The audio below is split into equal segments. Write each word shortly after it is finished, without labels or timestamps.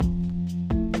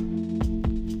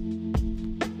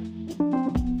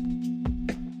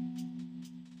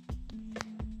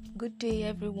Good day,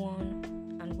 everyone,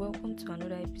 and welcome to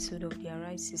another episode of the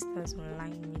Arise Sisters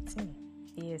Online Meeting,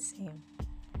 ASM.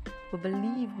 We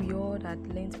believe we all had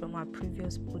learned from our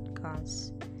previous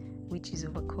podcast, which is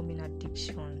overcoming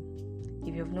addiction.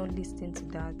 If you have not listened to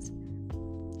that,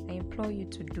 I implore you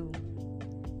to do.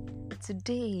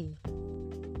 Today,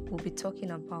 we'll be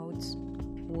talking about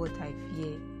what I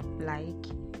fear. Like,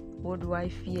 what do I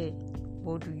fear?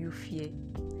 What do you fear?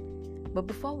 But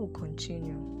before we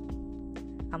continue,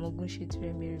 I'm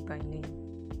Ogunshitire Mary by name.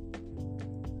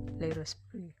 Let us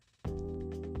pray.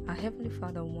 Our Heavenly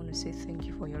Father, we want to say thank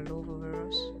you for your love over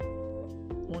us.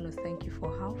 We want to thank you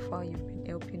for how far you've been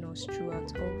helping us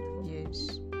throughout all the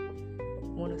years. We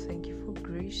want to thank you for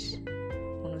grace.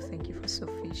 We want to thank you for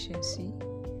sufficiency.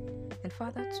 And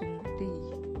Father, today,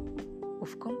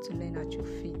 we've come to learn at your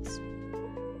feet.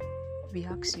 We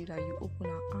ask you that you open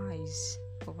our eyes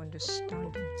of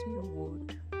understanding to your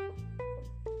word.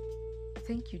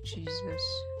 Thank you, Jesus.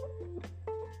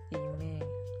 Amen.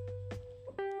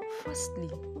 Firstly,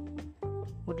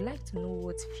 would like to know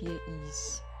what fear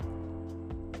is.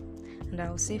 And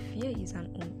I'll say fear is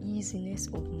an uneasiness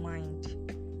of mind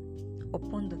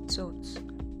upon the thought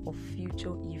of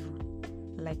future evil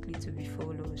likely to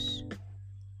befall us.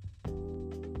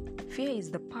 Fear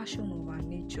is the passion of our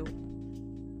nature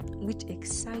which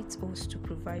excites us to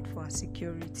provide for our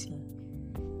security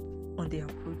on the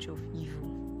approach of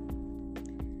evil.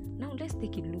 Now let's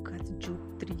take a look at Job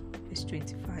 3 verse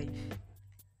 25.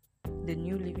 The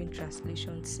New Living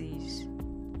Translation says,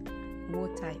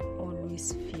 "What I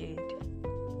always feared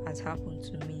has happened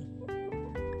to me.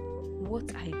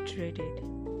 What I dreaded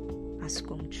has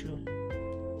come true."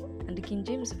 And the King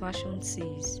James Version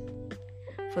says,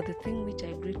 "For the thing which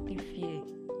I greatly fear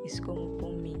is come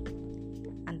upon me,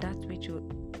 and that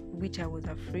which I was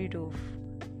afraid of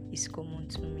is come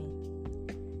unto me."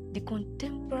 The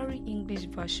Contemporary English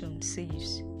Version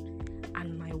says,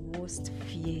 "And my worst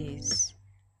fears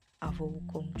have all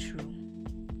come true."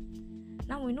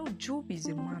 Now we know Job is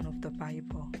a man of the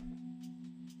Bible.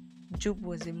 Job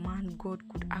was a man God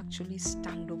could actually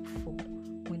stand up for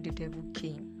when the devil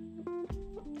came.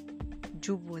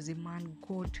 Job was a man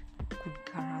God could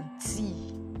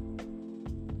guarantee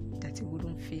that he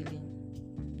wouldn't fail him.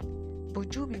 But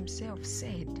Job himself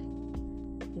said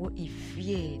what he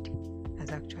feared has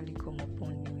actually come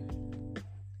upon him.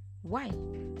 Why?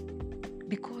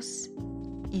 Because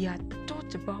he had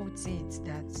thought about it,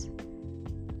 that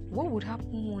what would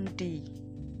happen one day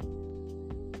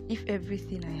if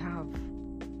everything I have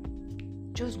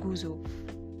just goes off.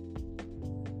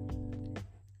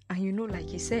 And like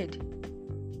he said,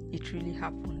 it really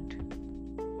happened.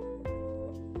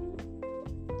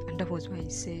 And that was why he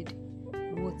said,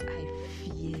 "What I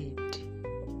feared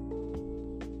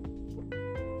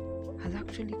has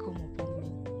actually come upon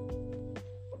me."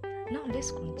 Now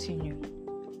let's continue.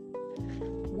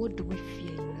 What do we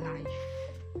fear in life?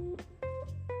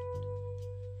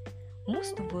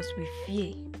 Most of us, we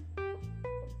fear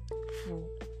for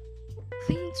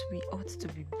things we ought to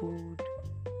be bold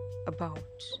about.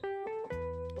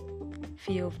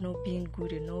 Fear of not being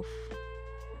good enough,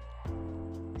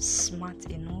 smart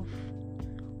enough,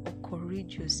 or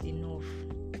courageous enough.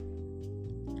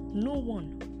 No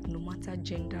one, no matter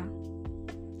gender,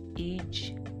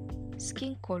 age,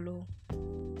 skin color,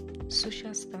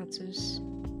 social status,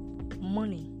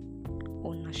 money,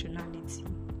 or nationality,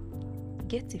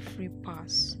 get a free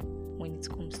pass when it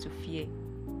comes to fear.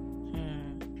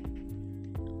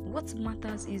 What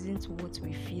matters isn't what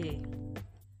we fear.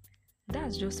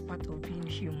 That's just part of being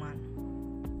human.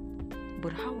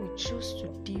 But how we choose to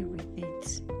deal with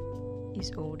it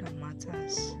is all that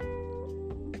matters.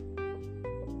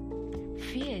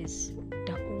 Fears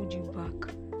that hold you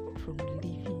back from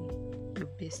living your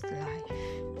best life.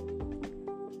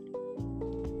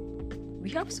 We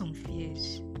have some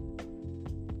fears,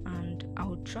 and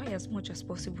I'll try as much as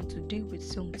possible to deal with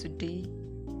some today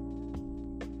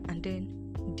and then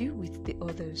deal with the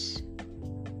others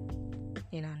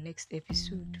in our next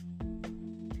episode.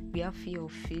 We have fear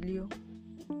of failure,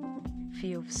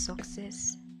 fear of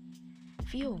success,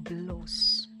 fear of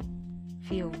loss,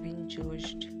 fear of being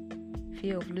judged,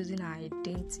 fear of losing our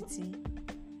identity,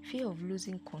 fear of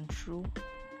losing control,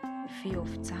 fear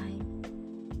of time,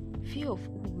 fear of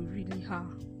who we really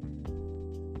are.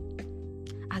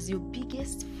 Has your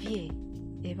biggest fear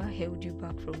ever held you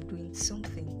back from doing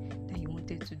something that you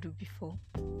wanted to do before?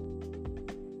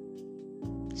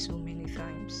 So many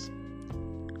times.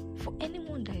 For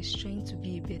anyone that is trying to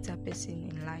be a better person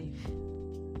in life,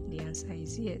 the answer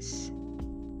is yes.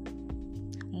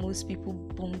 Most people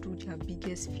bundle their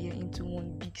biggest fear into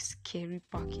one big scary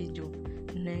package of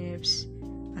nerves,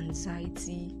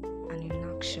 anxiety, and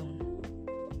inaction.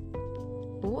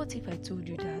 But what if I told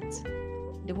you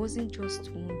that there wasn't just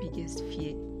one biggest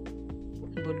fear,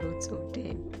 but lots of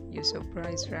them? You're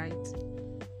surprised, right?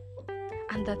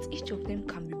 And that each of them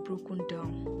can be broken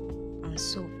down and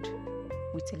solved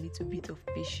with a little bit of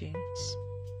patience.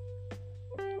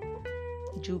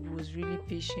 Job was really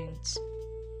patient,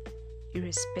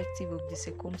 irrespective of the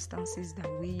circumstances that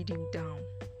weighed him down.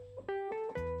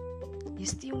 He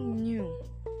still knew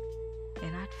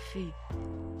and had faith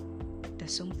that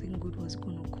something good was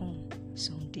going to come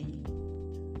someday.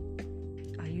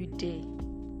 Are you there?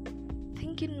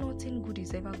 Thinking nothing good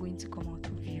is ever going to come out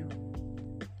of you.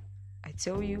 I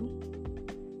tell you,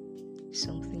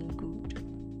 something good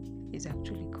is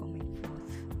actually coming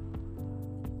forth.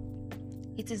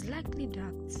 It is likely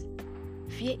that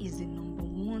fear is the number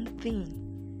one thing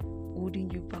holding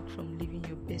you back from living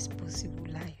your best possible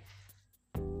life.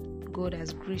 God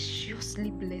has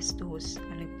graciously blessed us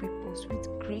and equipped us with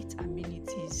great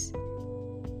abilities.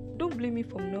 Don't blame me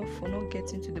for not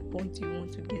getting to the point you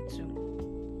want to get to.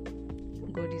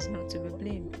 God is not to be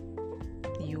blamed.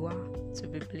 You are to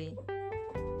be blamed.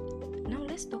 Now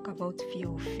let's talk about fear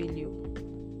of failure.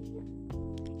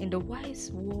 In the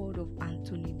wise word of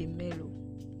Anthony de Mello,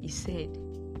 he said,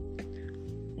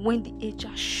 when the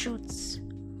HR shoots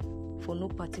for no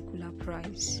particular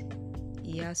prize,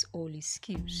 he has all his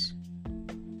skills.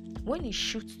 When he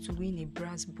shoots to win a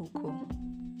brass buckle,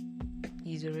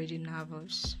 he's already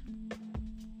nervous.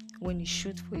 When he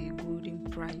shoots for a golden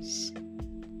prize,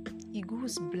 he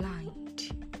goes blind,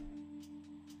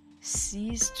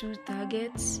 sees two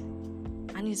targets,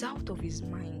 and is out of his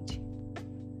mind.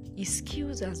 His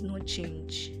skills has not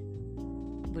changed,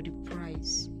 but the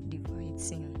prize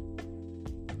divides him.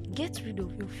 Get rid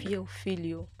of your fear of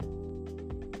failure,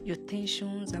 your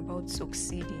tensions about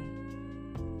succeeding,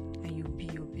 and you'll be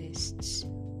your best.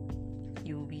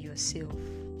 You'll be yourself.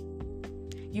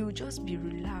 You'll just be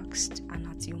relaxed and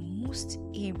at your most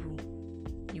able.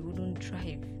 You wouldn't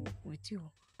drive with your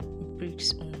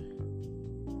brakes on.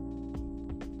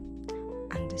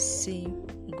 And the same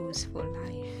goes for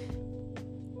life.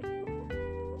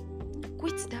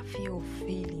 Quit that fear of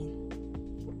failing.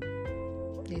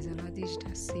 There's an adage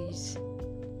that says,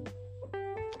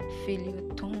 failure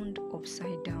turned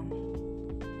upside down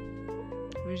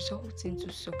results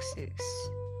into success.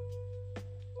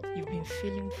 You've been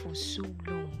failing for so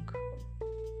long.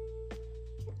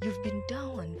 You've been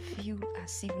down and feel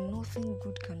as if nothing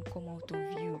good can come out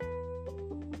of you.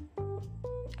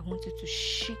 I want you to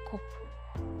shake up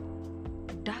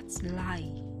that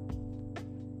lie.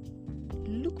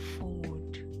 Look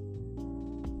forward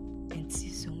and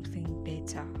see something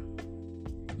better.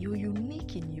 You're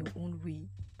unique in your own way.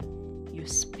 You're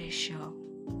special.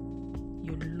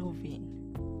 You're loving.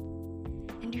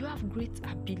 And you have great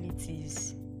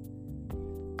abilities.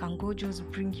 Can God just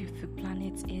bring you to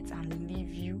planet Earth and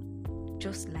leave you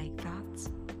just like that?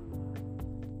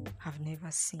 I've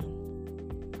never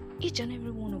seen. Each and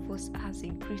every one of us has a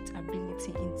great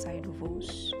ability inside of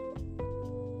us.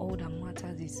 All that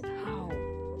matters is how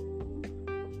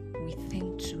we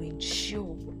think to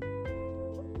ensure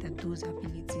that those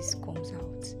abilities comes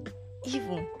out,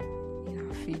 even in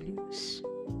our failures.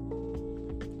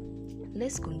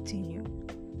 Let's continue.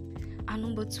 Our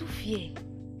number 2 fear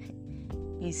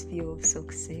is fear of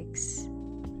success.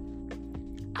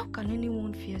 How can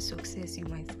anyone fear success, you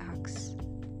might ask?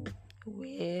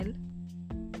 Well,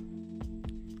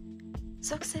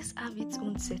 success have its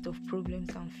own set of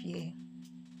problems and fear.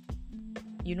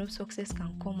 You know, success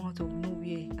can come out of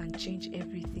nowhere and change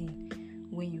everything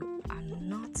when you are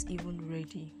not even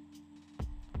ready.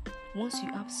 Once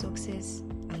you have success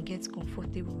and get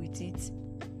comfortable with it,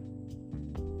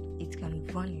 it can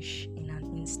vanish in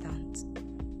an instant.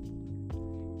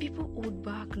 People hold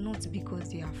back not because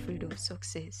they are afraid of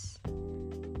success,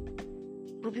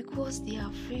 but because they are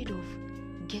afraid of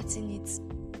getting it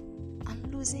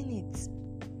and losing it.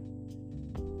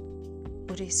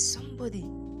 But there's somebody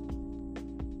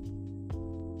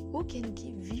who can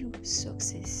give you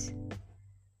success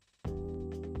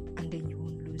and then you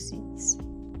won't lose it.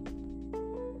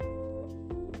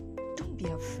 Don't be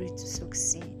afraid to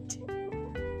succeed.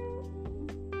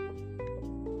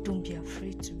 Don't be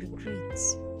afraid to be great.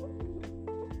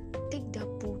 Take that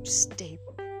bold step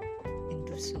and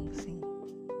do something.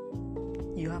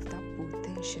 You have that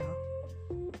potential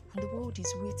and the world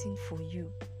is waiting for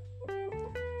you.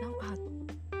 Now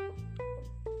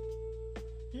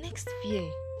next fear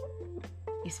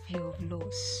is fear of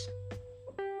loss.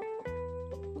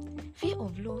 Fear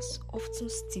of loss often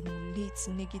stimulates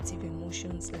negative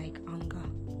emotions like anger.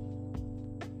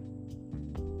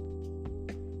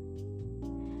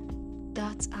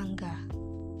 That anger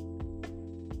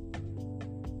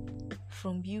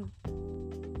from you.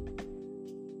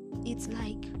 It's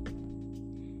like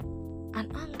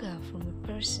an anger from a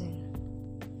person.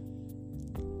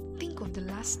 Think of the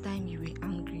last time you were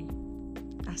angry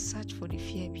and search for the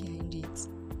fear behind it.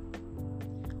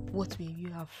 What were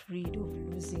you afraid of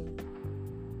losing?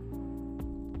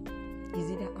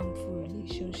 Is it a harmful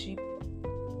relationship?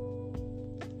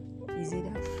 Is it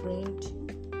a friend?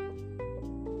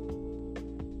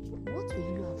 What were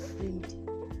you afraid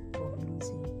of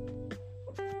losing?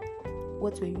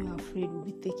 What were you afraid will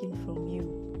be taken from you?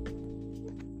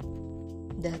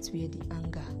 That's where the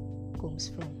anger comes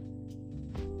from.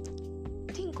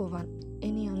 Think of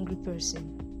any angry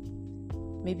person.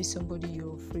 Maybe somebody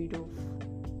you're afraid of.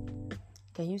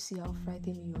 Can you see how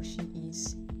frightened he or she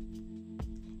is?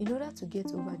 In order to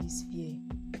get over this fear,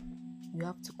 you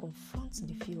have to confront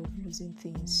the fear of losing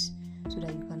things so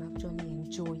that you can actually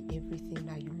enjoy everything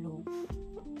that you love.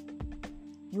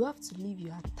 You have to leave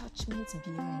your attachments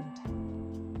behind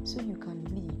so you can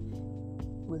live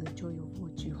with the joy of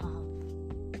what you have.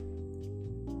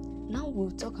 Now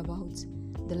we'll talk about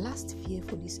the last fear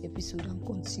for this episode and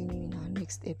continue in our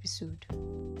next episode.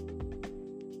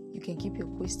 You can keep your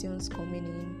questions coming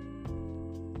in,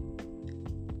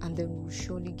 and then we'll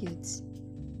surely get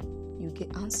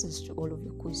answers to all of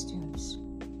your questions.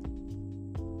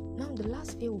 Now, the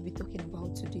last fear we'll be talking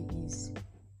about today is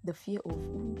the fear of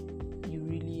who you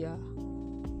really are.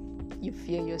 You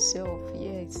fear yourself.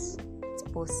 Yes, it's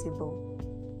possible.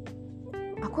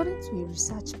 According to a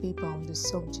research paper on the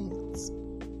subject,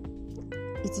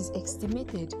 it is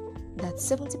estimated that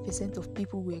 70% of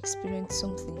people will experience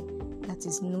something that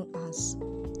is known as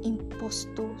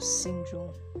imposter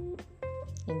syndrome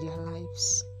in their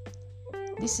lives.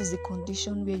 This is a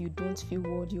condition where you don't feel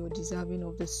worthy or deserving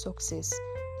of the success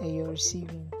that you're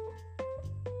receiving.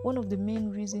 One of the main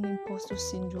reasons imposter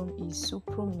syndrome is so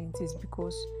prominent is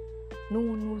because no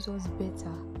one knows us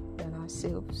better than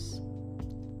ourselves.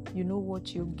 You know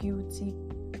what your guilty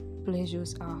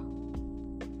pleasures are.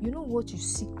 You know what you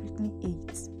secretly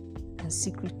hate and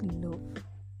secretly love.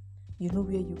 You know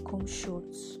where you come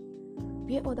short,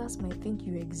 where others might think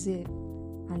you excel,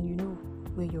 and you know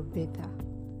where you're better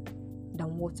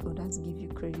than what others give you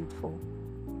credit for.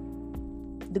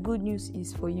 The good news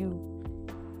is for you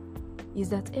is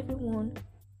that everyone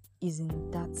is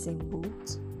in that same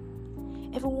boat.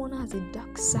 Everyone has a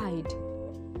dark side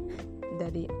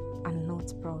that they are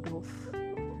not proud of,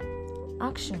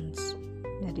 actions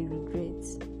that they regret,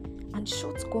 and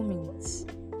shortcomings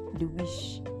they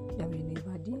wish that were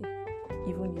never there.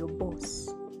 Even your boss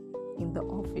in the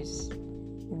office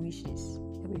wishes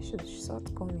there were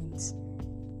shortcomings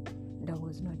that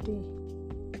was not there.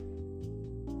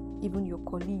 Even your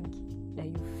colleague that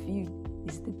you feel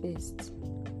is the best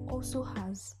also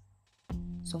has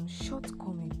some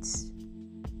shortcomings.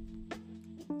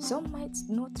 Some might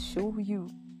not show you,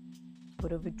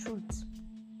 but of the truth,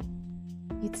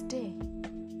 it's there.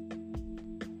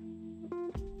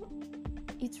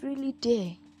 It's really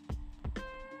there.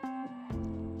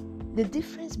 The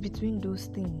difference between those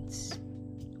things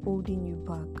holding you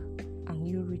back and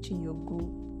you reaching your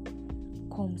goal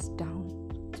comes down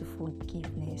to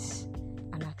forgiveness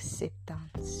and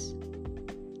acceptance.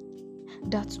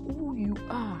 That who you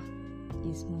are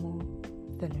is more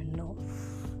than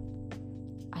enough.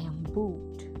 I am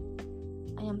bold.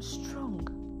 I am strong.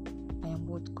 I am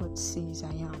what God says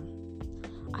I am.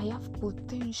 I have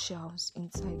potentials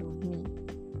inside of me.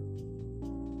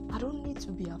 I don't need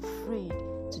to be afraid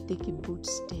to take a bold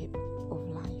step of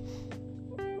life.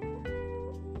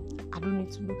 I don't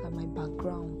need to look at my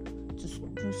background to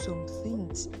do some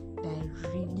things that I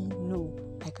really know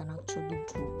I can actually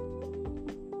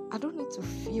do. I don't need to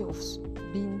fear of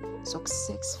being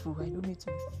successful. I don't need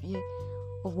to fear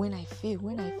of when I fail.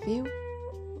 When I fail,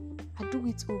 I do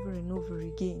it over and over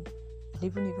again. And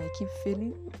even if I keep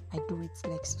failing, I do it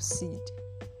like succeed.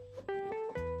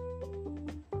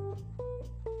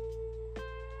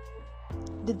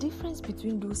 The difference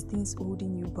between those things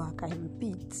holding you back, I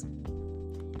repeat,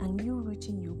 and you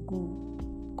reaching your goal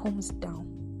comes down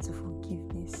to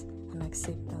forgiveness and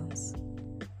acceptance.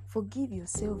 Forgive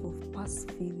yourself of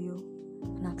past failure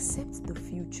and accept the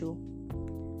future.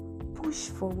 Push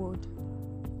forward.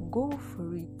 Go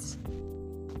for it.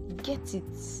 Get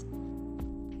it.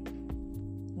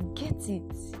 Get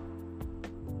it.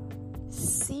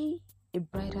 See a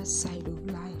brighter side of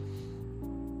life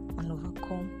and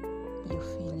overcome your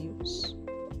failures.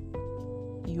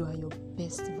 You are your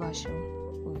best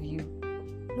version of you.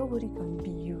 Nobody can be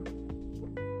you.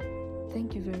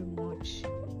 Thank you very much.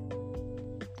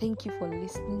 Thank you for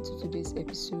listening to today's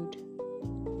episode.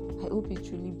 I hope it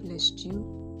really blessed you,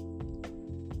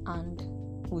 and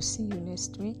We'll see you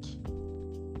next week.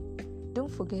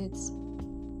 Don't forget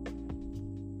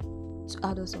to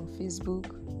add us on Facebook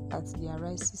at the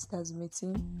Arise Sisters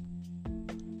Meeting.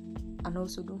 And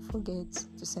also don't forget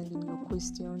to send in your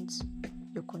questions,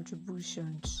 your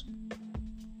contributions.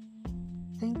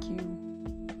 Thank you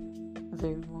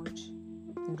very much,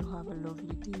 and do have a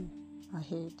lovely day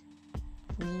ahead.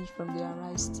 We from the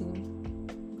Arise team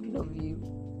love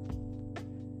you.